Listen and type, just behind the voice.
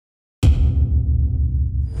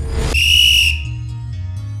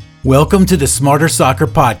Welcome to the Smarter Soccer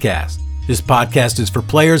Podcast. This podcast is for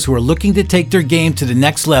players who are looking to take their game to the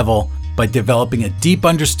next level by developing a deep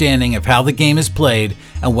understanding of how the game is played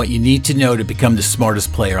and what you need to know to become the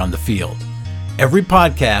smartest player on the field. Every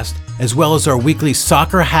podcast, as well as our weekly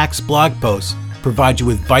Soccer Hacks blog posts, provide you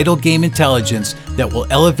with vital game intelligence that will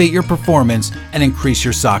elevate your performance and increase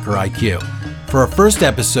your soccer IQ. For our first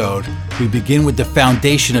episode, we begin with the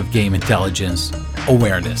foundation of game intelligence,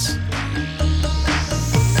 awareness.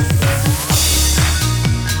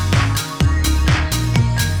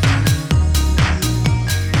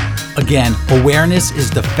 Again, awareness is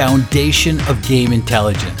the foundation of game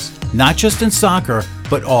intelligence, not just in soccer,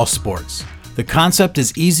 but all sports. The concept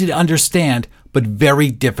is easy to understand, but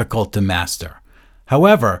very difficult to master.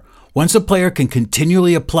 However, once a player can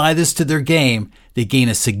continually apply this to their game, they gain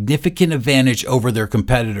a significant advantage over their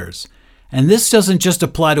competitors. And this doesn't just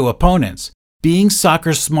apply to opponents. Being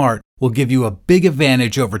soccer smart will give you a big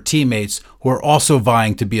advantage over teammates who are also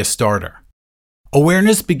vying to be a starter.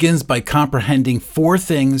 Awareness begins by comprehending four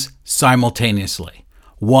things simultaneously.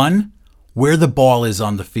 1, where the ball is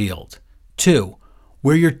on the field. 2,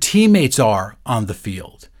 where your teammates are on the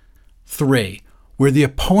field. 3, where the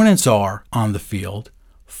opponents are on the field.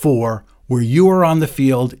 4, where you are on the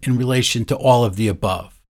field in relation to all of the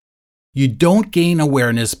above. You don't gain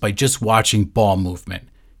awareness by just watching ball movement.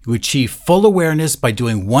 You achieve full awareness by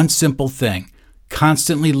doing one simple thing,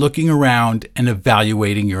 constantly looking around and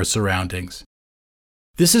evaluating your surroundings.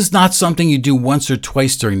 This is not something you do once or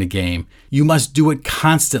twice during the game. You must do it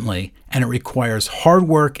constantly, and it requires hard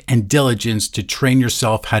work and diligence to train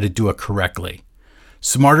yourself how to do it correctly.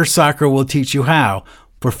 Smarter Soccer will teach you how,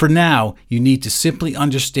 but for now, you need to simply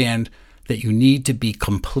understand that you need to be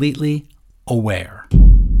completely aware.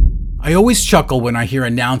 I always chuckle when I hear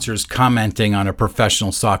announcers commenting on a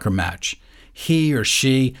professional soccer match. He or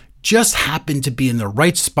she just happened to be in the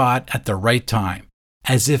right spot at the right time,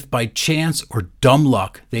 as if by chance or dumb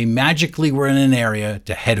luck, they magically were in an area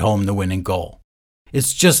to head home the winning goal.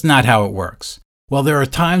 It's just not how it works. While there are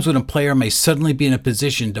times when a player may suddenly be in a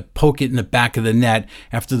position to poke it in the back of the net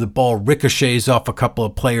after the ball ricochets off a couple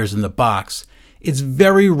of players in the box, it's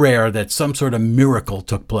very rare that some sort of miracle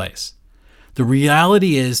took place. The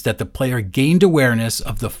reality is that the player gained awareness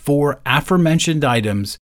of the four aforementioned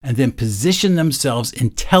items and then positioned themselves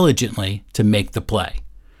intelligently to make the play.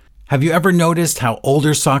 Have you ever noticed how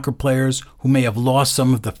older soccer players who may have lost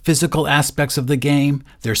some of the physical aspects of the game,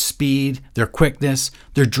 their speed, their quickness,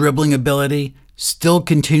 their dribbling ability, still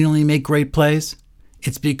continually make great plays?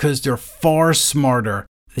 It's because they're far smarter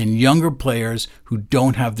than younger players who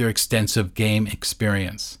don't have their extensive game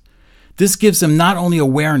experience. This gives them not only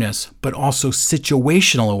awareness, but also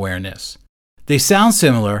situational awareness. They sound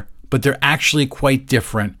similar, but they're actually quite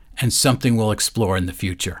different and something we'll explore in the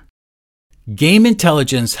future. Game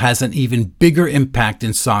intelligence has an even bigger impact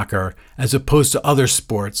in soccer as opposed to other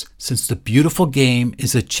sports, since the beautiful game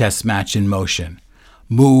is a chess match in motion.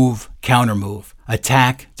 Move, countermove,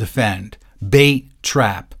 attack, defend, bait,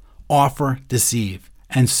 trap, offer, deceive,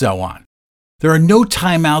 and so on. There are no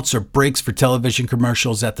timeouts or breaks for television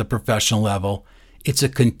commercials at the professional level. It's a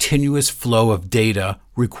continuous flow of data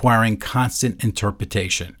requiring constant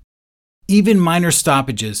interpretation. Even minor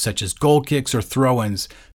stoppages such as goal kicks or throw-ins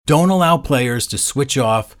don't allow players to switch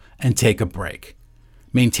off and take a break.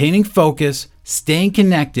 Maintaining focus, staying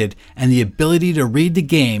connected, and the ability to read the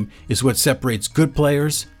game is what separates good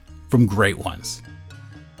players from great ones.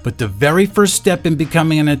 But the very first step in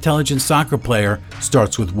becoming an intelligent soccer player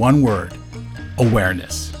starts with one word: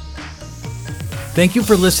 awareness. Thank you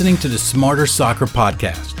for listening to the Smarter Soccer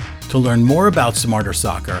Podcast. To learn more about Smarter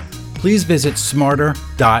Soccer, please visit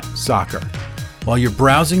smarter.soccer. While you're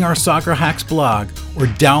browsing our Soccer Hacks blog or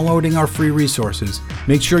downloading our free resources,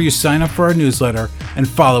 make sure you sign up for our newsletter and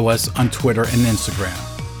follow us on Twitter and Instagram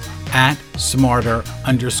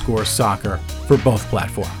 @smarter_soccer for both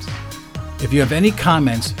platforms. If you have any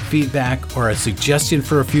comments, feedback, or a suggestion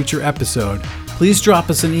for a future episode, please drop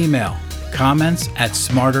us an email,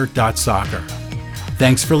 comments@smarter.soccer.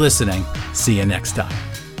 Thanks for listening. See you next time.